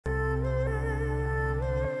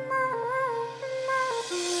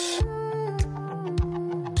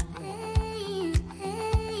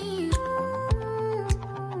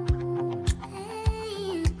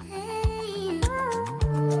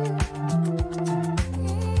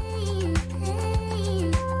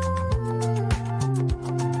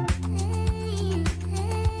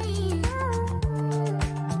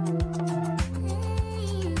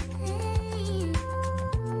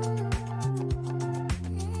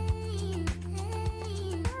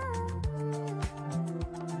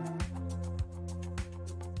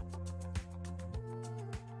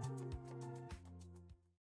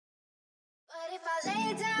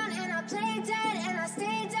play dead and I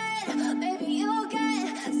stay dead. Baby, you'll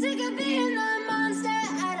get sick of being the monster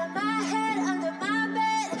out of my head, under my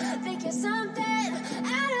bed. Think you're something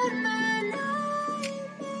out of my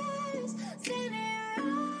nightmares. Seen it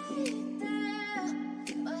right there.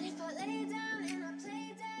 But if I lay down and I play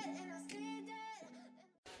dead and I stay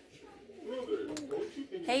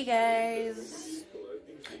dead. Hey guys,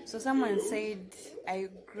 so someone said I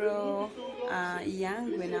grow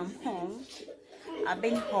young when I'm home. I've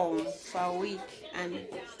been home for a week and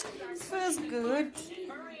it feels good.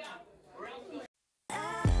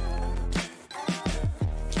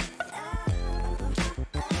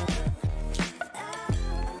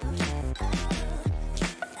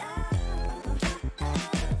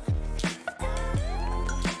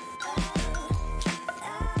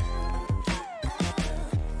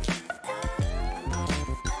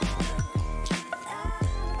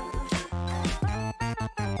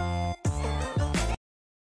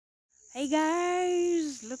 Hey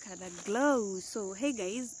guys, look at that glow. So hey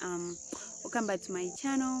guys, welcome back to my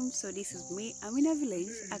channel. So this is me. I'm in a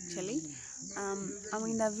village actually. I'm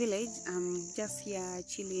in a village. I'm just here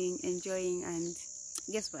chilling, enjoying, and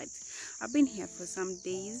guess what, I've been here for some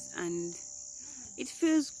days and it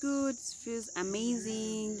feels good. It feels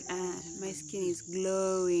amazing. My skin is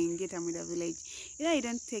glowing. Yet I'm in a village. I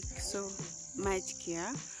don't take so much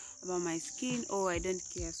care about my skin, or I don't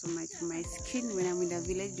care so much for my skin when I'm in the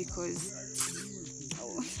village because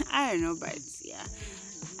I don't know, but yeah,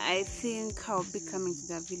 I think I'll be coming to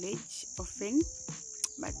the village often,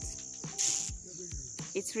 but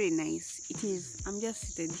it's really nice. It is. I'm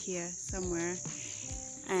just seated here somewhere,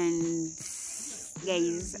 and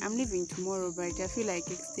guys, I'm leaving tomorrow, but I feel like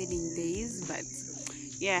extending days. But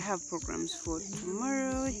yeah, I have programs for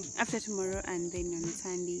tomorrow, after tomorrow, and then on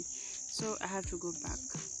Sunday, so I have to go back.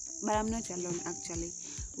 But I'm not alone actually.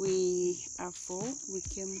 We are four. We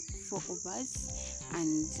came 4 of us,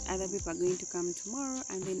 and other people are going to come tomorrow,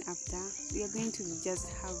 and then after we are going to just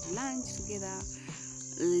have lunch together,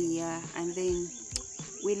 yeah, and then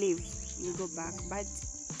we leave, we go back. But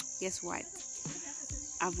guess what,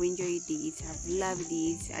 I've enjoyed it, I've loved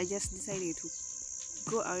it. I just decided to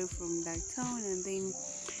go away from that town and then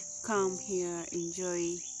come here,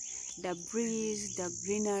 enjoy the breeze, the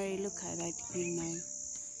greenery. Look at that greenery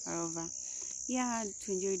over, yeah,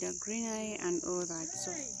 to enjoy the greenery and all that. So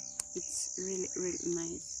it's really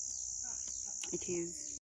nice. It is.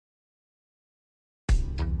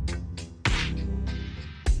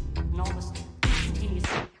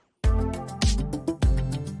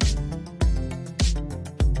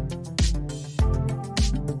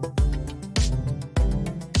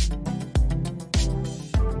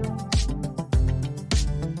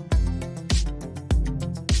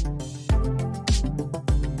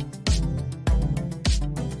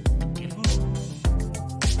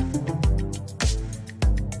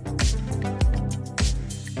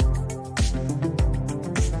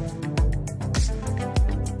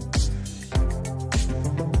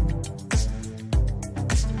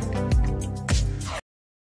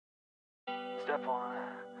 Step 1,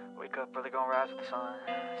 wake up early, gonna rise with the sun.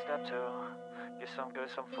 Step 2, get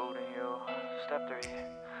some food in you. Step 3,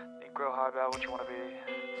 think real hard about what you wanna be.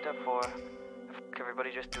 Step 4,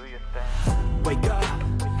 everybody just do your thing. Wake up,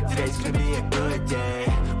 today's gonna be a good day.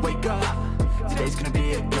 Wake up, today's gonna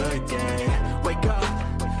be a good day. Wake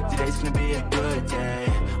up, today's gonna be a good day.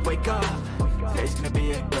 Wake up, today's gonna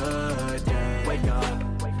be a good day. Wake up,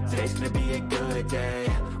 today's gonna be a good day.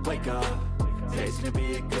 Wake up, today's gonna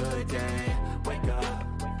be a good day. Wake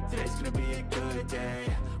up, today's gonna be a good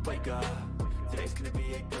day. Wake up, today's gonna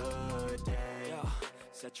be a good day. Yo,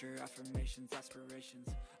 set your affirmations, aspirations.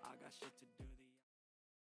 I got shit to do.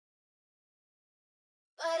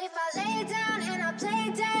 But if I lay down and I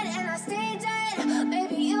play dead and I stay dead,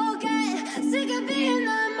 baby, you'll get sick of being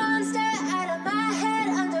the monster out of my head,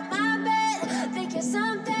 under my bed. Think you're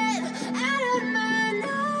something out of my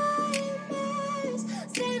nightmares.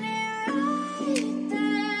 Seen it right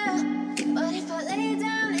there. But if I lay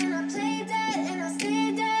down and I play dead and I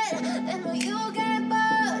stay dead, then will you get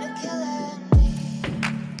bored of killing me?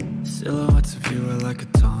 Silhouettes of you are like a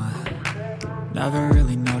taunt. Never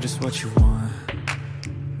really know just what you want.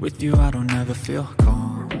 With you I don't ever feel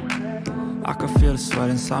calm. I can feel the sweat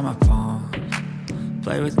inside my palms.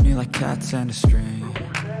 Play with me like cats and a string.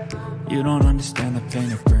 You don't understand the pain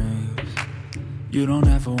it brings. You don't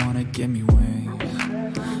ever wanna give me wings.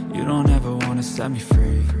 You don't ever wanna set me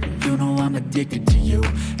free. You know I'm addicted to you,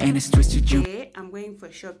 and it's twisted you. Today I'm going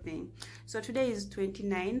for shopping. So today is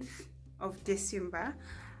 29th of December,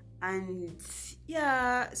 and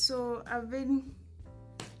yeah, so I've been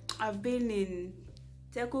in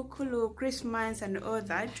Tekukulu, Christmas and all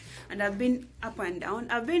that, and I've been up and down.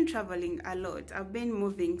 I've been traveling a lot. I've been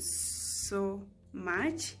moving so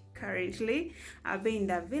much currently. I've been in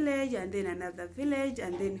the village and then another village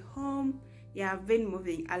and then home. Yeah, I've been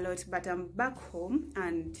moving a lot, but I'm back home.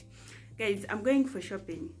 And guys, I'm going for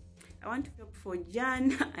shopping. I want to shop for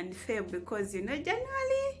Jan and Feb because you know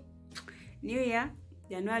January, New Year.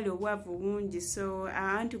 January wunji, so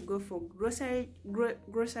I want to go for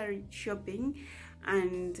grocery shopping,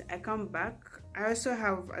 and I come back. I also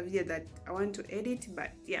have a video that I want to edit,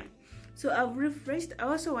 but yeah, so I've refreshed. I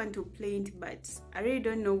also want to paint, but I really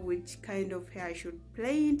don't know which kind of hair I should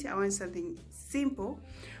paint. I want something simple,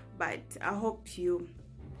 but I hope you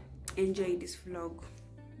enjoy this vlog.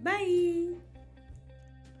 Bye.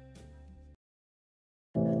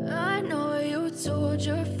 I know you told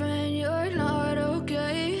your friend you're not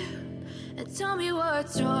okay, and tell me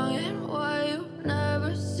what's wrong and why you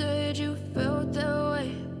never said you felt that way.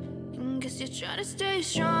 And guess you're trying to stay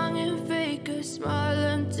strong and fake a smile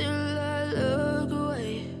until I look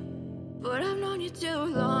away. But I've known you too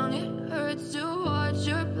long, it hurts to watch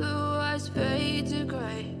your blue eyes fade to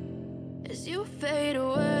gray as you fade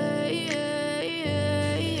away,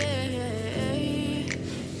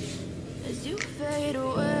 as you fade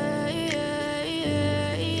away.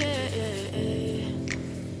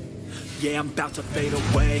 Yeah, I'm about to fade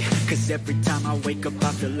away, cause every time I wake up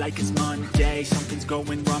I feel like it's Monday. Something's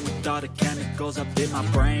going wrong with all the chemicals up in my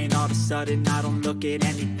brain. All of a sudden I don't look at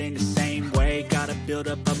anything the same way. Got a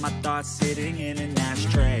buildup of my thoughts sitting in an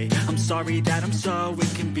ashtray. I'm sorry that I'm so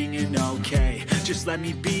inconvenient, okay. Just let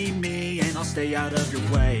me be me and I'll stay out of your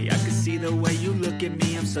way. I can see the way you look at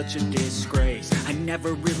me, I'm such a disgrace. I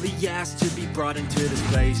never really asked to be brought into this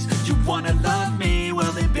place. You wanna love me?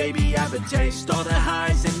 Well then baby I have a taste. All the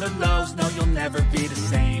highs and the lows, no you'll never be the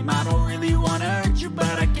same. I don't really wanna hurt you,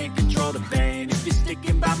 but I can't control the pain. If you're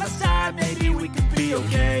sticking by my side, maybe we could be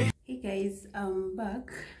okay. Hey guys, I'm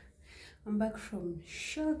back from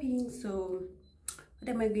shopping. So what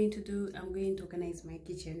am I going to do? I'm going to organize my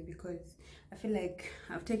kitchen because I feel like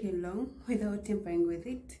I've taken long without tampering with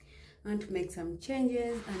it. I want to make some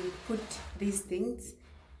changes and put these things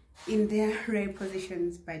in their right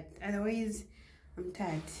positions, but otherwise I'm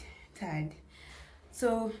tired.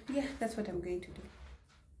 So yeah, that's what I'm going to do.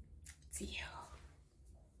 See you.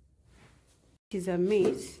 This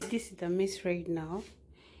is a mess right now,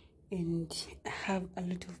 and I have a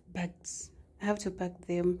lot of bags. I have to pack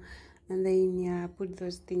them and then yeah, put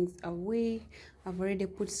those things away. I've already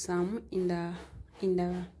put some in the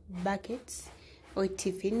buckets or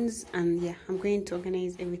tiffins, and yeah, I'm going to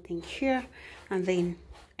organize everything here, and then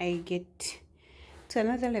I get to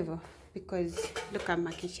another level because look at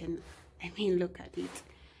my kitchen. I mean, look at it.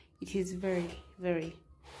 It is very, very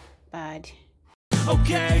bad.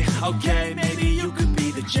 Okay, maybe you could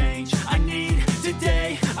be the change I need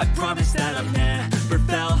today. I promise that I've never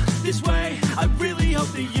felt this way. I really hope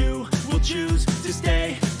that you will choose to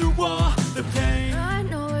stay through all the pain. I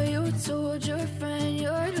know you told your friend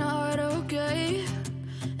you're not okay,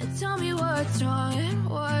 and tell me what's wrong and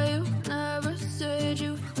why you never said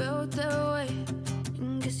you felt that way.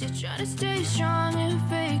 And guess you're trying to stay strong and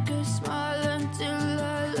fake a smile until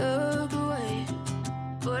I look away.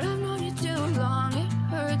 But I've known you too long, it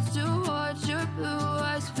hurts to watch your blue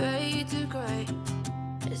eyes fade to gray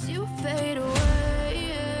as you fade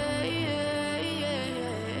away,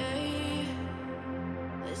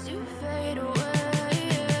 as you fade away,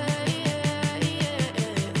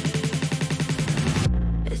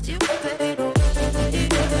 as you fade away.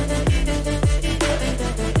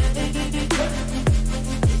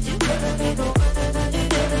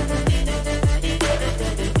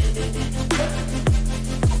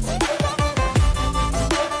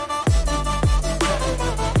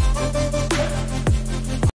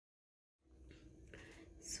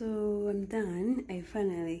 So I'm done. I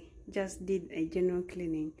finally just did a general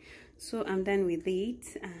cleaning, so I'm done with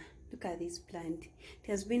it. Look at this plant. It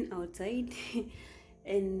has been outside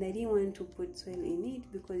and I didn't want to put soil in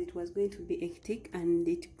it because it was going to be hectic, and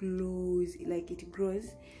it grows.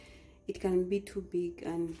 It can be too big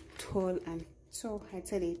and tall, and so I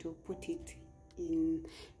decided to put it in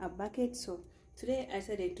a bucket. So today I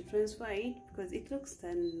decided to transfer it because it looks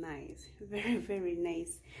nice, very, very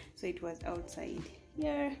nice. So it was outside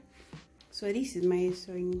here. So this is my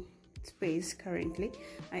sewing space currently.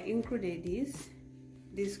 I included this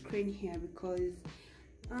screen here because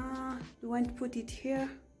we want to put it here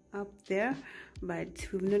up there, but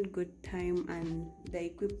we've not got time and the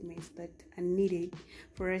equipment that are needed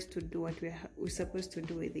for us to do what we're supposed to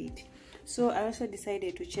do with it. So I also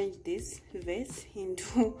decided to change this vase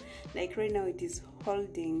into, like right now it is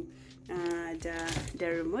holding the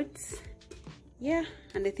remotes. Yeah,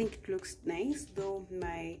 and I think it looks nice, though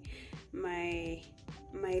my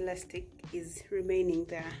elastic is remaining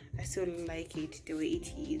there. I still like it the way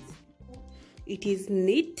it is. It is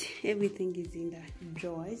neat. Everything is in the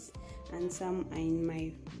drawers, and some are in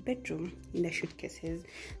my bedroom in the suitcases.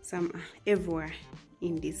 Some are everywhere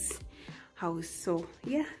in this house. So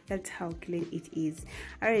yeah, that's how clean it is.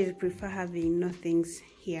 I always prefer having no things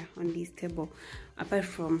here on this table apart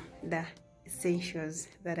from the essentials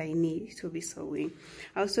that I need to be sewing.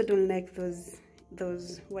 I also don't like those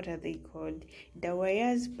what are they called, the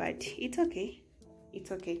wires, but it's okay,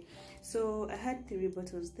 it's okay. So I had 3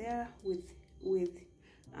 bottles there with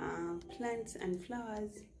plants and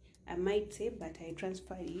flowers, I might say, but I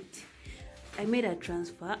transferred it. I made a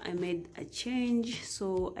transfer, I made a change,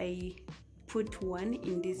 so I put one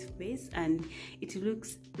in this vase and it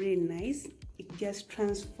looks really nice. It just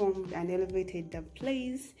transformed and elevated the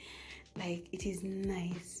place. Like, it is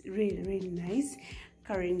nice, really nice.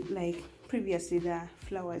 Current, like previously the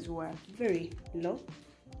flowers were very low,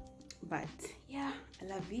 but yeah, I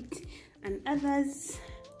love it. And others,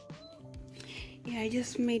 yeah, I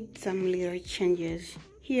just made some little changes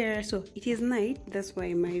here, so it is nice. That's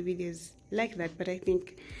why my videos like that, but I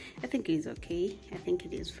think it is okay. I think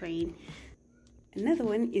it is fine. Another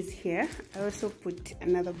one is here. I also put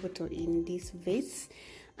another bottle in this vase,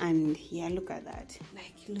 and yeah, look at that.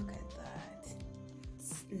 Like, look at that.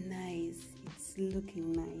 It's nice. It's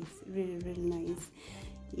looking nice. Really nice.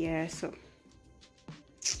 Yeah, so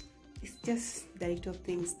it's just the little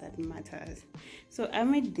things that matters. So I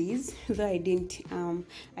made these, though I did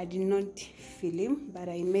not film, but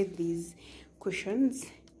I made these cushions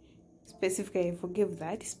specifically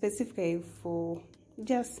specifically for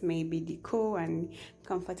just maybe decor and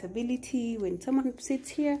comfortability. When someone sits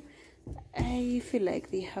here, I feel like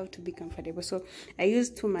they have to be comfortable. So I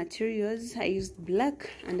used 2 materials. I used black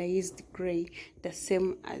and I used gray, the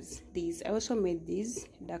same as these. I also made these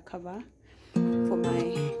the cover for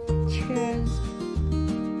my chairs.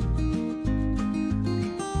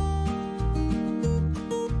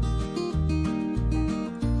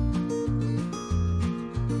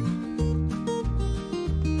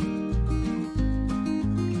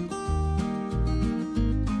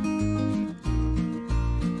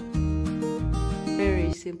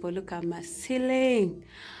 Very simple. Look at my ceiling.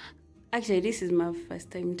 Actually, this is my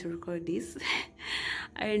first time to record this.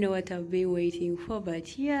 I don't know what I've been waiting for,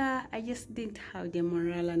 but yeah, I just didn't have the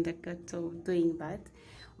morale and the guts of doing that.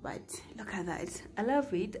 But look at that. I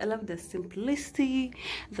love it. I love the simplicity,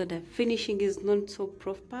 though the finishing is not so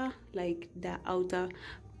proper, like the outer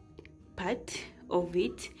part of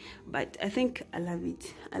it, but I think I love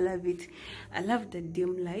it. I love the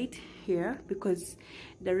dim light here, because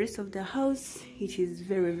the rest of the house, it is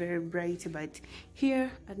very bright, but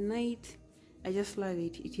here at night, I just love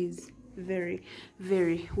it. It is very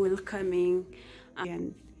welcoming.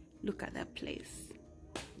 And look at that place.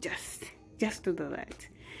 Just to do that.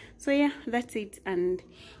 So yeah, that's it. And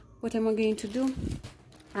what am I going to do?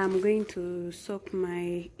 I'm going to soak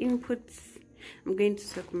my inputs.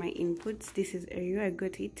 This is Aero. I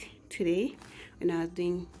got it today when I was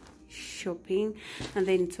doing shopping. And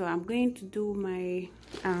then so I'm going to do my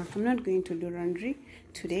I'm not going to do laundry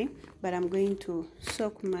today, but I'm going to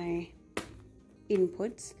soak my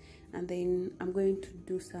inputs, and then I'm going to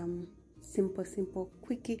do some simple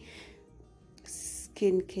quickie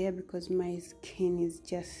skincare, because my skin is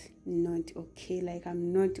just not okay. Like,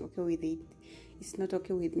 I'm not okay with it. It's not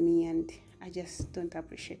okay with me, and I just don't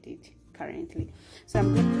appreciate it currently. So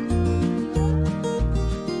I'm going to do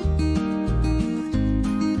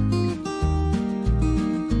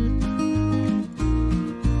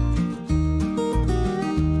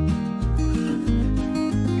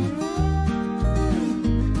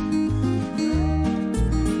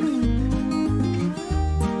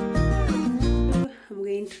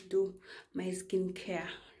my skincare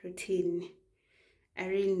routine. I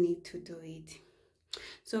really need to do it.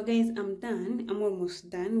 So guys, I'm done. I'm almost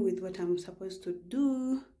done with what I'm supposed to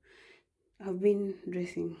do. I've been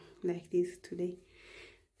dressing like this today,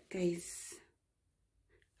 guys.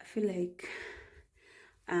 I feel like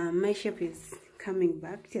my shape is coming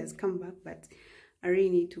back. It has come back, but I really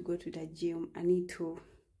need to go to the gym. I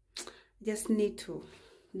just need to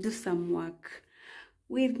do some work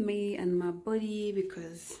with me and my body,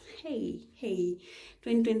 because hey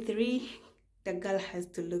 2023, the girl has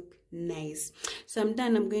to look nice. So I'm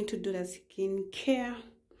done. I'm going to do the skincare.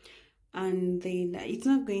 and then it's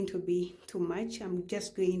not going to be too much. I'm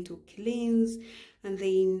just going to cleanse, and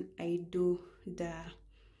then I do the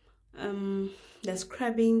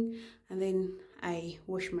scrubbing, and then I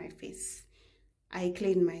wash my face. I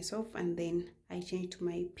clean myself, and then I change to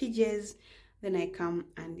my PJs, then I come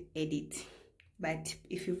and edit. But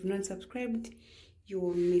if you've not subscribed, you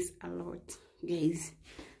will miss a lot, guys.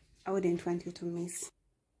 I wouldn't want you to miss.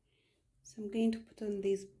 So I'm going to put on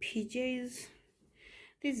these PJs.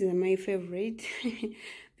 These are my favorite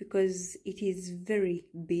because it is very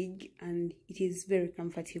big and it is very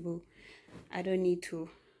comfortable. I don't need to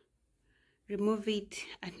remove it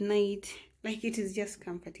at night. Like, it is just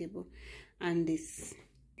comfortable. And this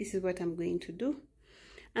is what I'm going to do.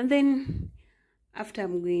 And then after,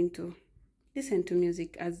 I'm going to listen to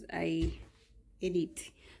music as I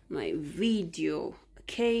edit my video,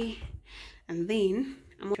 okay? And then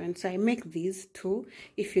so I make these two.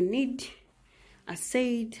 If you need a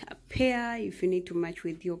set, a pair, if you need to match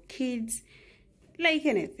with your kids, like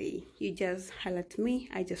anything, you just holler at me.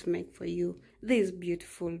 I just make for you these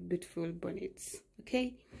beautiful bonnets,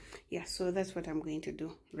 okay? Yeah, so that's what I'm going to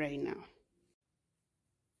do right now.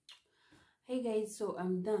 Hey guys, so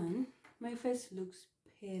I'm done. My face looks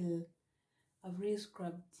pale. I've really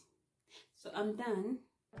scrubbed, so I'm done,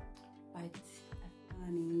 but I'm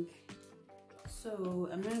planning. So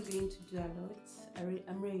I'm not going to do a lot.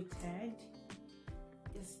 I'm really tired.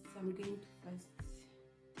 I'm going to first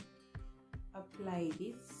apply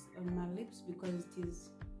this on my lips because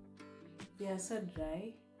they are so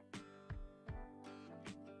dry.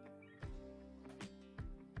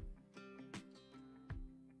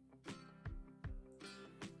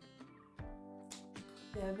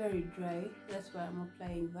 They are very dry, that's why I'm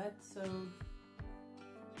applying that. So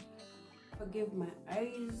forgive my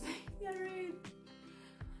eyes. They're red.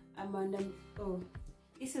 I'm on them. Oh,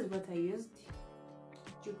 this is what I used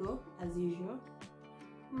to go as usual.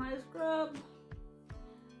 My scrub,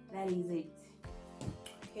 that is it,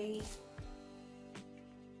 okay?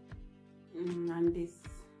 And this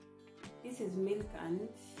is milk and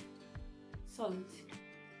salt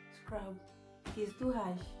scrub. It is too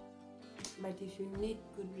harsh, but if you need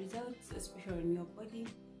good results, especially on your body,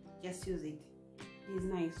 just use it. It is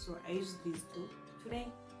nice. So I use these two today,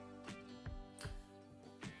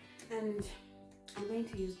 and I'm going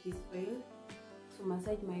to use this oil to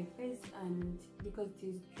massage my face, and because it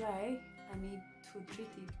is dry, I need to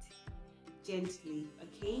treat it gently,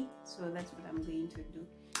 okay? So that's what I'm going to do.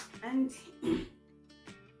 And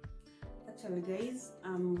actually guys,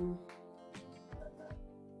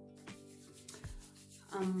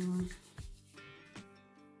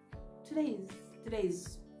 today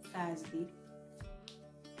is Thursday,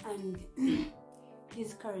 and it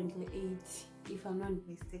is currently 8, if I'm not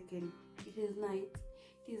mistaken. It is night,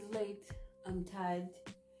 it is late. I'm tired.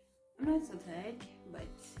 I'm not so tired, but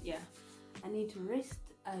yeah, I need to rest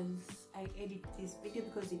as I edit this video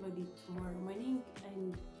because it will be tomorrow morning,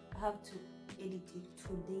 and I have to edit it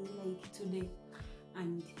today, like today.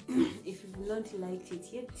 And if you've not liked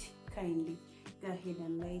it yet, kindly go ahead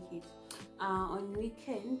and like it. On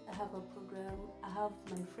weekend, I have a program. I have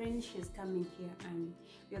my friend, she's coming here, and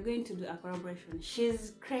we are going to do a collaboration.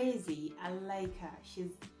 She's crazy. I like her.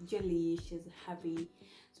 She's jolly, she's happy.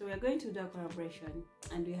 So we are going to do a collaboration,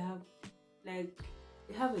 and we have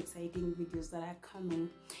exciting videos that are coming,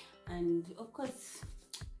 and of course,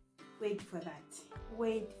 wait for that.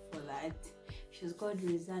 She's called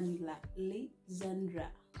Lizandra,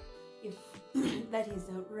 if that is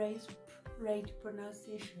the right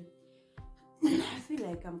pronunciation. I feel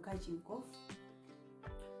like I'm catching cough,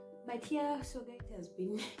 but yeah. So guys, it has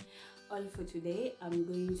been all for today. I'm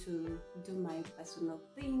going to do my personal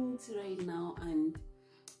things right now, and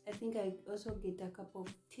I think I also get a cup of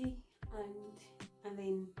tea, and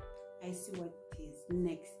then I see what is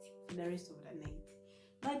next for the rest of the night.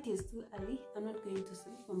 But it's too early. I'm not going to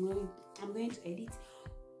sleep. I'm going to edit.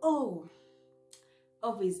 Oh,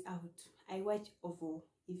 OVO is out. I watch OVO.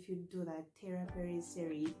 If you do that Terra Perry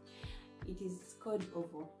series, it is called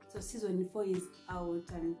OVO. So season 4 is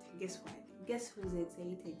out, and guess what? Guess who's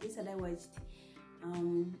excited? Yesterday I watched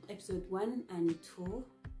episode 1 and 2,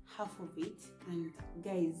 half of it, and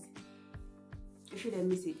guys, you shouldn't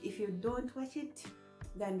miss it. If you don't watch it,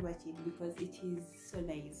 then watch it because it is so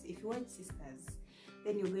nice. If you watch Sisters,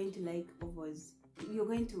 then you're going to like OVOs. You're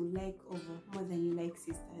going to like OVO more than you like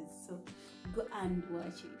Sisters. So go and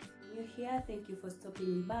watch it. You're here, thank you for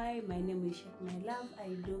stopping by. My name is Shep My Love.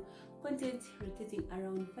 I do content rotating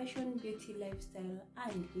around fashion, beauty, lifestyle,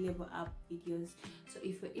 and level up videos. So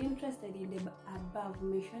if you're interested in the above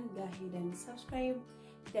mentioned, go ahead and subscribe,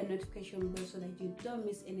 the notification bell so that you don't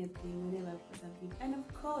miss anything whenever I post a video. And of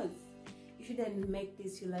course, you shouldn't make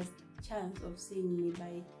this your last chance of seeing me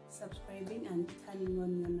by subscribing and turning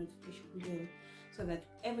on your notification bell, so that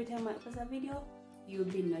every time I post a video you'll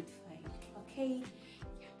be notified. Okay,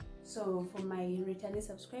 yeah. So for my returning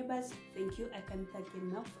subscribers, thank you. I can't thank you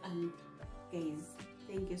enough. And guys,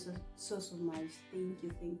 thank you so much. Thank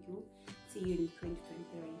you. See you in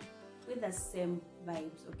 2023 with the same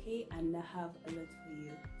vibes, okay? And I have a lot for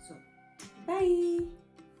you. So bye.